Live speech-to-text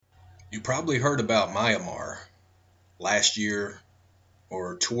You probably heard about Myanmar last year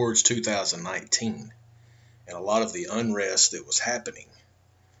or towards 2019 and a lot of the unrest that was happening.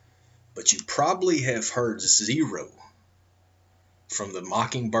 But you probably have heard zero from the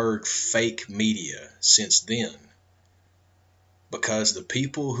Mockingbird fake media since then because the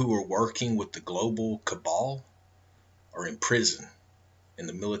people who are working with the global cabal are in prison and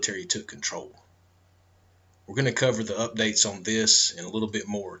the military took control. We're going to cover the updates on this and a little bit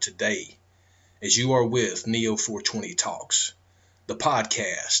more today as you are with Neo 420 Talks, the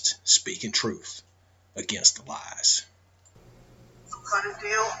podcast speaking truth against the lies. Some kind of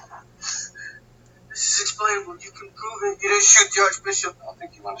deal? This is explainable. You can prove it. You didn't shoot the Archbishop. I don't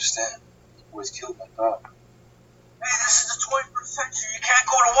think you understand. He was killed my dog. Hey, this is the 21st century. You can't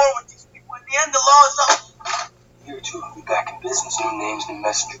go to war with these people. In the end, the law is up. Year or two, I'll be back in business. New names, new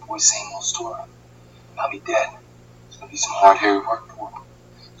messenger boys, same old story. I'll be dead. It's gonna be some hard, hairy work for me.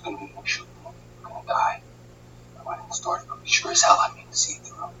 It's gonna be no shooting. I'm gonna die. I might have started, but be sure as hell I mean to see it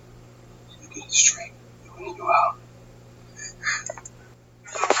through. So you get it straight. You in and you out.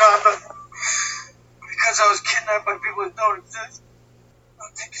 Some kind of... Because I was kidnapped by people that don't exist.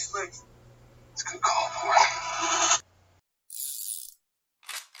 I'll take his legs. It's a good call, boy.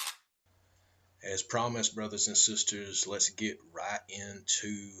 As promised, brothers and sisters, let's get right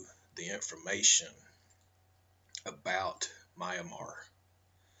into the information about Myanmar.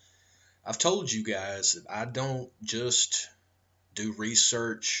 I've told you guys that I don't just do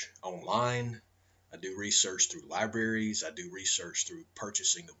research online. I do research through libraries. I do research through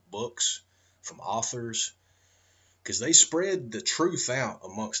purchasing of books from authors because they spread the truth out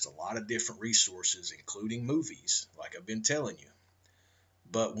amongst a lot of different resources, including movies, like I've been telling you.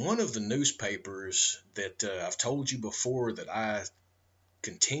 But one of the newspapers that I've told you before that I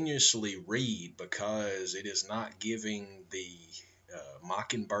continuously read because it is not giving the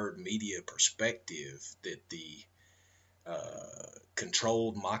Mockingbird media perspective that the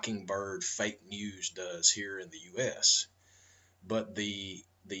controlled Mockingbird fake news does here in the U.S. But the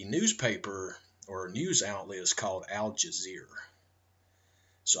newspaper or news outlet is called Al Jazeera.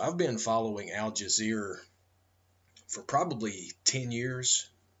 So I've been following Al Jazeera for probably 10 years,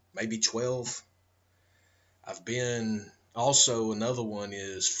 maybe 12. I've been also, another one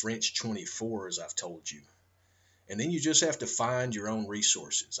is French 24, as I've told you. And then you just have to find your own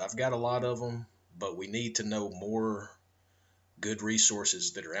resources. I've got a lot of them, but we need to know more good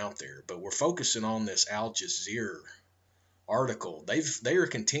resources that are out there. But we're focusing on this Al Jazeera article. They are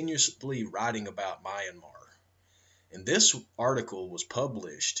continuously writing about Myanmar. And this article was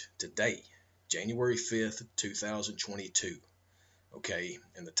published today, January 5th, 2022. Okay,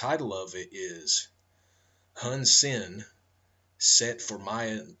 and the title of it is Hun Sen set for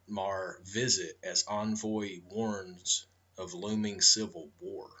Myanmar visit as envoy warns of looming civil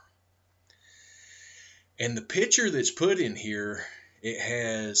war. And the picture that's put in here, it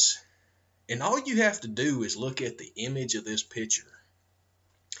has, and all you have to do is look at the image of this picture.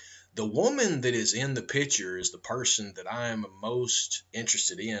 The woman that is in the picture is the person that I am most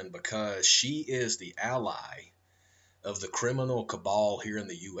interested in because she is the ally of the criminal cabal here in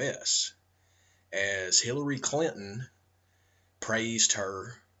the U.S. As Hillary Clinton praised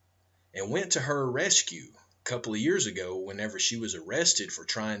her and went to her rescue a couple of years ago whenever she was arrested for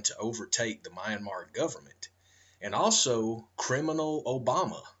trying to overtake the Myanmar government. And also, criminal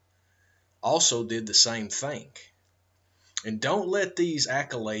Obama also did the same thing. And don't let these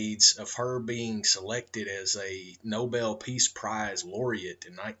accolades of her being selected as a Nobel Peace Prize laureate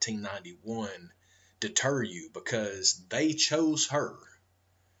in 1991 deter you, because they chose her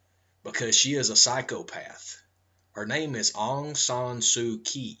because she is a psychopath. Her name is Aung San Suu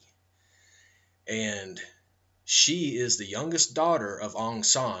Kyi, and she is the youngest daughter of Aung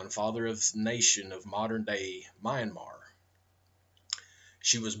San, father of the nation of modern-day Myanmar.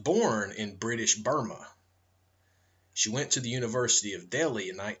 She was born in British Burma. She went to the University of Delhi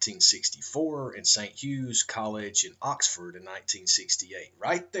in 1964 and St. Hugh's College in Oxford in 1968.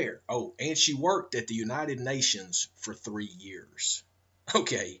 Right there. Oh, and she worked at the United Nations for 3 years.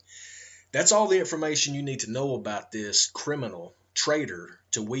 Okay, that's all the information you need to know about this criminal traitor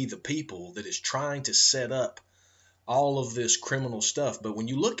to we the people that is trying to set up all of this criminal stuff. But when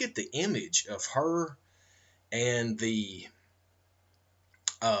you look at the image of her and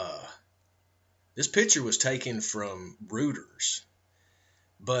this picture was taken from Reuters,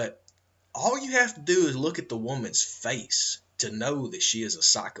 but all you have to do is look at the woman's face to know that she is a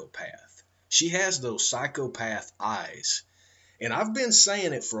psychopath. She has those psychopath eyes. And I've been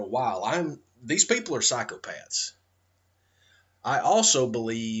saying it for a while. These people are psychopaths. I also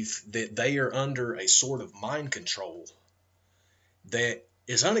believe that they are under a sort of mind control that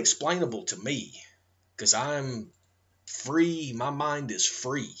is unexplainable to me because I'm free. My mind is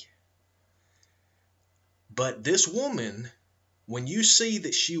free. But this woman, when you see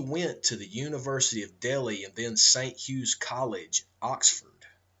that she went to the University of Delhi and then St. Hugh's College, Oxford,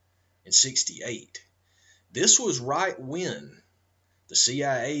 in 1968, this was right when the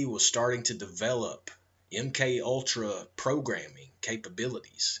CIA was starting to develop MK Ultra programming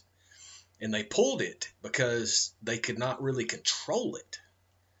capabilities. And they pulled it because they could not really control it.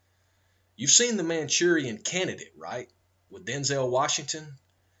 You've seen The Manchurian Candidate, right? With Denzel Washington.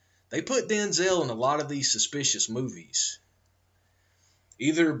 They put Denzel in a lot of these suspicious movies.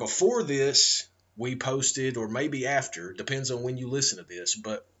 Either before this, we posted, or maybe after, depends on when you listen to this,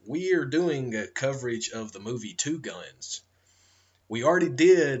 but we are doing a coverage of the movie Two Guns. We already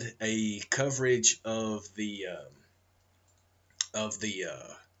did a coverage of the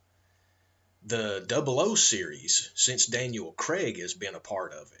 00 series, since Daniel Craig has been a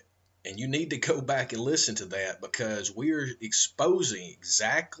part of it. And you need to go back and listen to that because we're exposing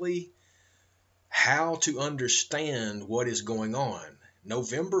exactly how to understand what is going on.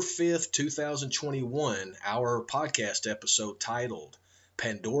 November 5th, 2021, our podcast episode titled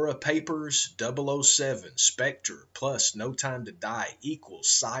Pandora Papers 007 Spectre plus No Time to Die equals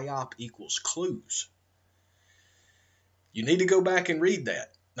PSYOP equals clues. You need to go back and read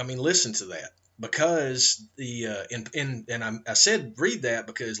that. Listen to that. Because I said read that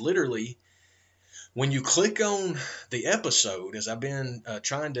because literally when you click on the episode, as I've been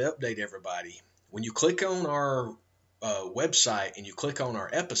trying to update everybody, when you click on our website and you click on our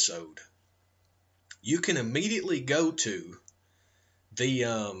episode, you can immediately go to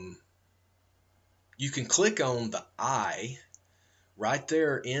the you can click on the I right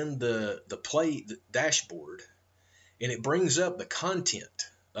there in the dashboard, and it brings up the content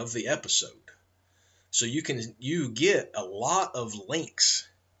of the episode. So you get a lot of links.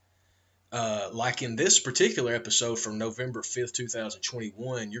 Like in this particular episode from November 5th,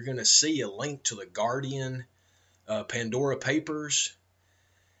 2021, you're going to see a link to the Guardian Pandora Papers.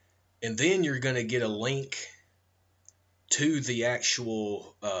 And then you're going to get a link to the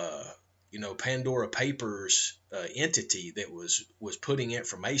actual, Pandora Papers entity that was putting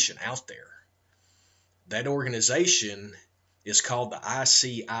information out there. That organization is called the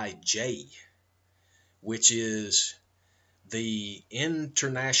ICIJ, which is the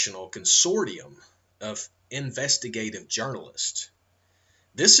International Consortium of Investigative Journalists.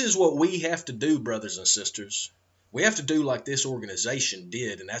 This is what we have to do, brothers and sisters. We have to do like this organization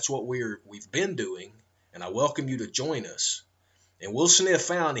did, and that's what we've been doing, and I welcome you to join us. And we'll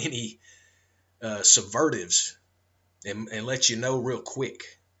sniff out any subvertives and let you know real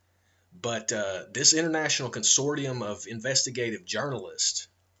quick. But this International Consortium of Investigative Journalists,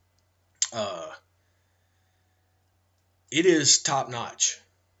 it is top notch.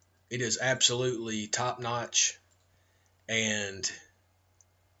 It is absolutely top notch. And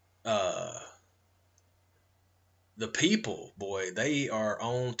the people, boy, they are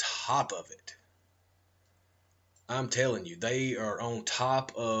on top of it. I'm telling you, they are on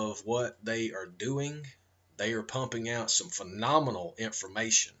top of what they are doing. They are pumping out some phenomenal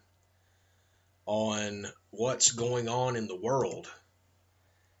information on what's going on in the world.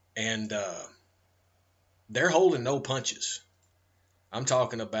 And they're holding no punches. I'm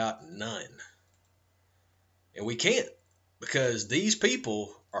talking about none. And we can't, because these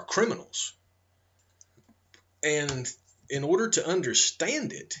people are criminals. And in order to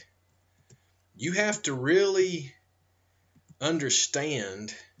understand it, you have to really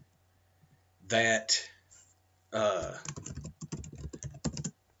understand that,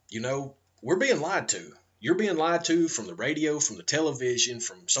 we're being lied to. You're being lied to from the radio, from the television,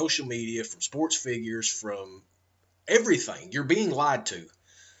 from social media, from sports figures, from everything. You're being lied to.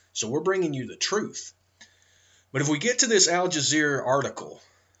 So we're bringing you the truth. But if we get to this Al Jazeera article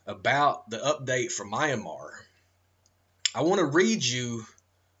about the update from Myanmar, I want to read you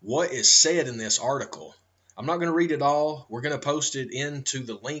what is said in this article. I'm not going to read it all. We're going to post it into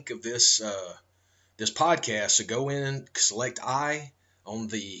the link of this podcast. So go in, select I on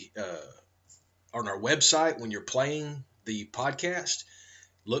on our website when you're playing the podcast.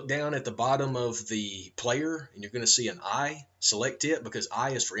 Look down at the bottom of the player, and you're going to see an I. Select it because I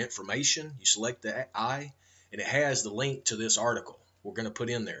is for information. You select the I, and it has the link to this article we're going to put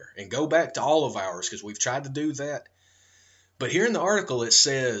in there. And go back to all of ours because we've tried to do that. But here in the article it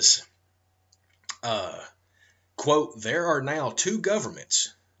says, quote, there are now two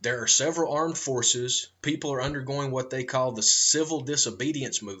governments. There are several armed forces. People are undergoing what they call the civil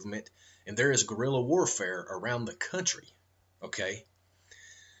disobedience movement, and there is guerrilla warfare around the country. Okay?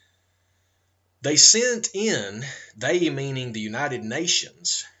 They sent in, they meaning the United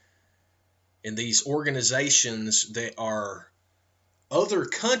Nations, and these organizations that are other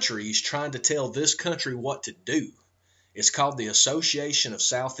countries trying to tell this country what to do. It's called the Association of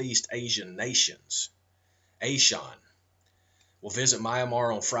Southeast Asian Nations, ASEAN. Will visit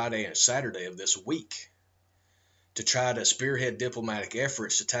Myanmar on Friday and Saturday of this week to try to spearhead diplomatic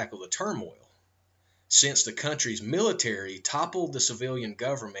efforts to tackle the turmoil since the country's military toppled the civilian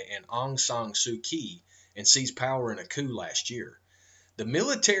government and Aung San Suu Kyi and seized power in a coup last year. The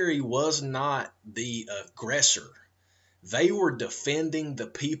military was not the aggressor. They were defending the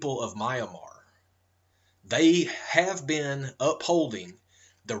people of Myanmar. They have been upholding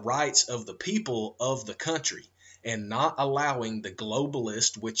the rights of the people of the country and not allowing the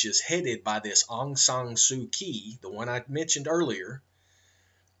globalist, which is headed by this Aung San Suu Kyi, the one I mentioned earlier,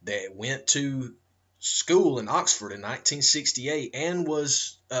 that went to school in Oxford in 1968 and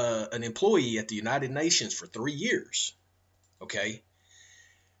was an employee at the United Nations for 3 years. Okay?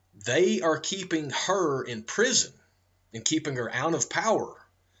 They are keeping her in prison and keeping her out of power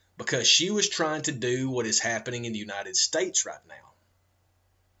because she was trying to do what is happening in the United States right now.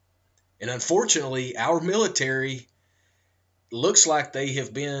 And unfortunately, our military looks like they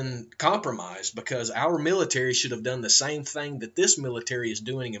have been compromised because our military should have done the same thing that this military is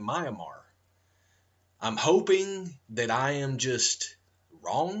doing in Myanmar. I'm hoping that I am just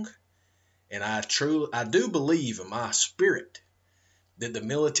wrong, and I do believe in my spirit that the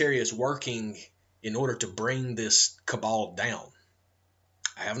military is working in order to bring this cabal down.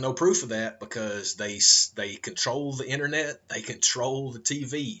 I have no proof of that because they control the internet, they control the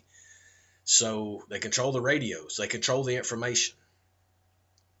TV, so they control the radios, they control the information.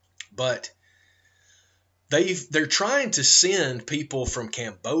 But they're trying to send people from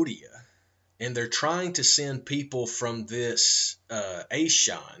Cambodia, and they're trying to send people from this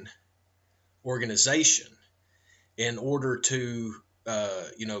ASEAN organization in order to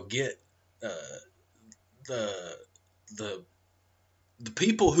get the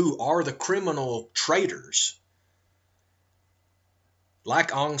people who are the criminal traitors,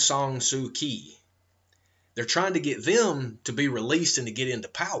 like Aung San Suu Kyi. They're trying to get them to be released and to get into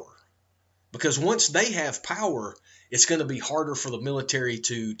power. Because once they have power, it's going to be harder for the military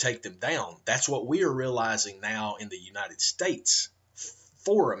to take them down. That's what we are realizing now in the United States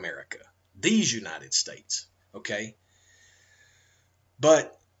for America. These United States. Okay?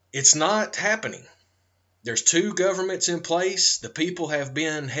 But it's not happening. There's 2 governments in place. The people have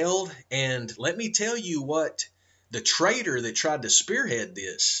been held. And let me tell you what the traitor that tried to spearhead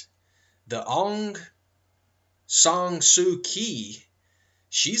this, the Aung San Suu Kyi,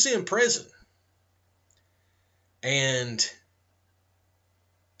 she's in prison. And,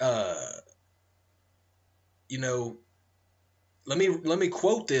 let me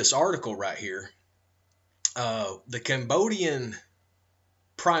quote this article right here. The Cambodian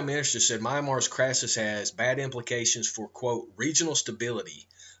Prime Minister said Myanmar's crisis has bad implications for, quote, regional stability,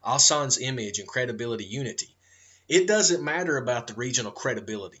 Aung San's image and credibility unity. It doesn't matter about the regional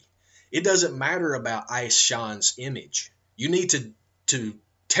credibility. It doesn't matter about ASEAN's image. You need to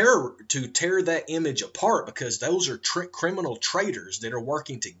tear that image apart because those are criminal traitors that are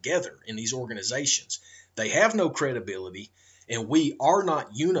working together in these organizations. They have no credibility, and we are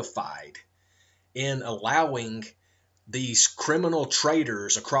not unified in allowing these criminal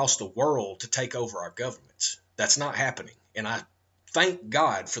traitors across the world to take over our governments. That's not happening. And I thank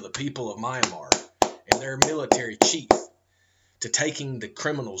God for the people of Myanmar and their military chief to taking the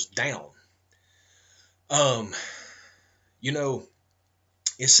criminals down.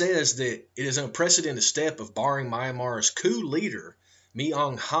 It says that it is an unprecedented step of barring Myanmar's coup leader, Mi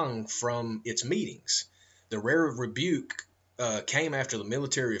Aung Hlaing, from its meetings. The rare rebuke came after the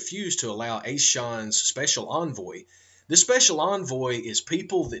military refused to allow ASEAN's special envoy. This special envoy is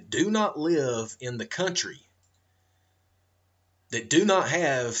people that do not live in the country, that do not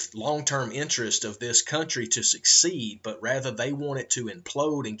have long-term interest of this country to succeed, but rather they want it to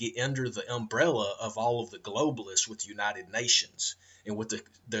implode and get under the umbrella of all of the globalists with the United Nations and with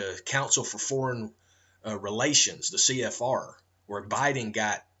the Council for Foreign Relations, the CFR, where Biden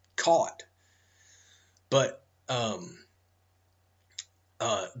got caught. But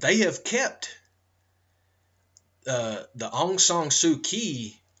they have kept the Aung San Suu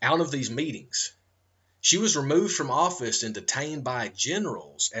Kyi out of these meetings. She was removed from office and detained by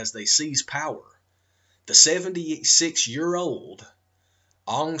generals as they seized power. The 76-year-old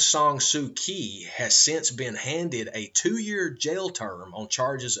Aung San Suu Kyi has since been handed a 2-year jail term on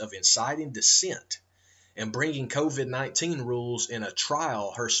charges of inciting dissent and bringing COVID-19 rules in a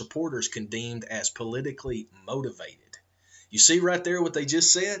trial her supporters condemned as politically motivated. You see right there what they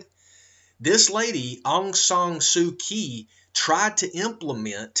just said? This lady, Aung San Suu Kyi, tried to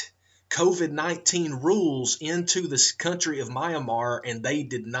implement COVID-19 rules into the country of Myanmar, and they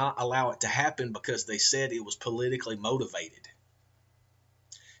did not allow it to happen because they said it was politically motivated.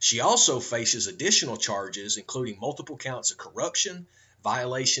 She also faces additional charges, including multiple counts of corruption,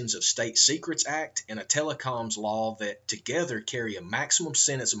 violations of State Secrets Act, and a telecoms law that together carry a maximum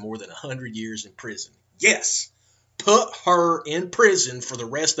sentence of more than 100 years in prison. Yes, put her in prison for the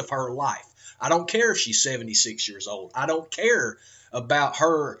rest of her life. I don't care if she's 76 years old. I don't care about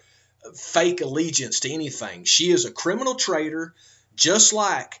her fake allegiance to anything. She is a criminal traitor, just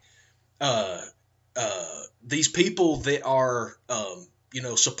like these people that are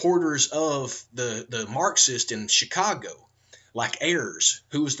supporters of the Marxist in Chicago, like Ayers,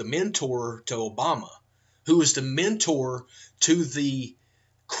 who was the mentor to Obama, who was the mentor to the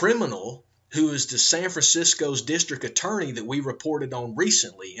criminal who is the San Francisco's district attorney that we reported on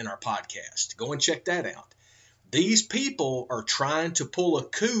recently in our podcast. Go and check that out. These people are trying to pull a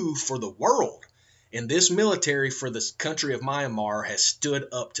coup for the world, and this military for the country of Myanmar has stood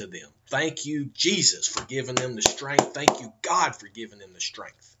up to them. Thank you, Jesus, for giving them the strength. Thank you, God, for giving them the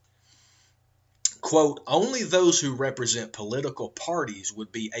strength. Quote, only those who represent political parties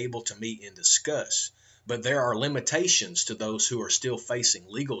would be able to meet and discuss, but there are limitations to those who are still facing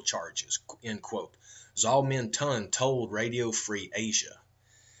legal charges, end quote. Zaw Min Tun told Radio Free Asia.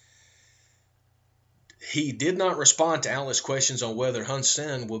 He did not respond to analyst questions on whether Hun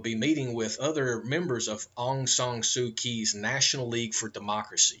Sen will be meeting with other members of Aung San Suu Kyi's National League for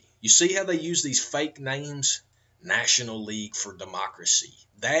Democracy. You see how they use these fake names? National League for Democracy.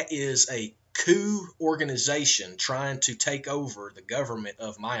 That is a coup organization trying to take over the government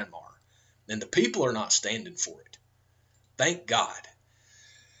of Myanmar. And the people are not standing for it. Thank God.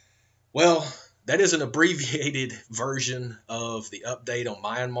 Well, that is an abbreviated version of the update on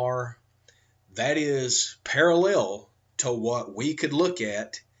Myanmar. That is parallel to what we could look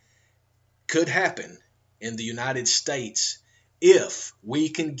at could happen in the United States if we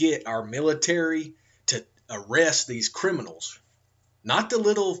can get our military to arrest these criminals. Not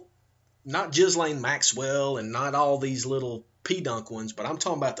Ghislaine Maxwell and not all these little P-dunk ones, but I'm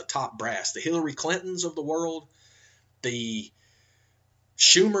talking about the top brass, the Hillary Clintons of the world, the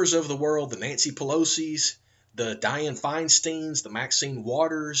Schumers of the world, the Nancy Pelosi's, the Dianne Feinsteins, the Maxine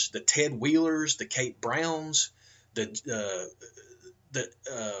Waters, the Ted Wheelers, the Kate Browns, the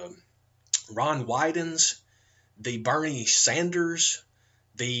Ron Wydens, the Bernie Sanders,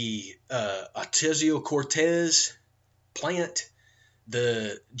 the Ocasio-Cortez plant,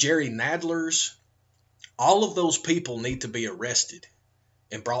 the Jerry Nadlers. All of those people need to be arrested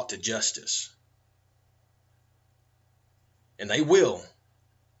and brought to justice. And they will,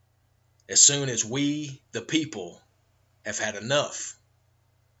 as soon as we, the people, have had enough.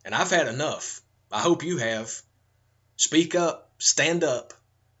 And I've had enough. I hope you have. Speak up, stand up,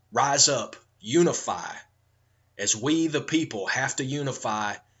 rise up, unify. As we, the people, have to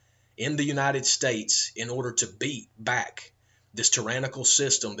unify in the United States in order to beat back this tyrannical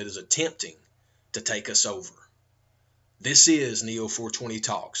system that is attempting to take us over. This is Neo 420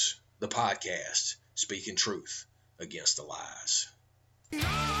 Talks, the podcast, speaking truth against the lies.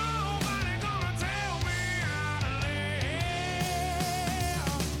 No!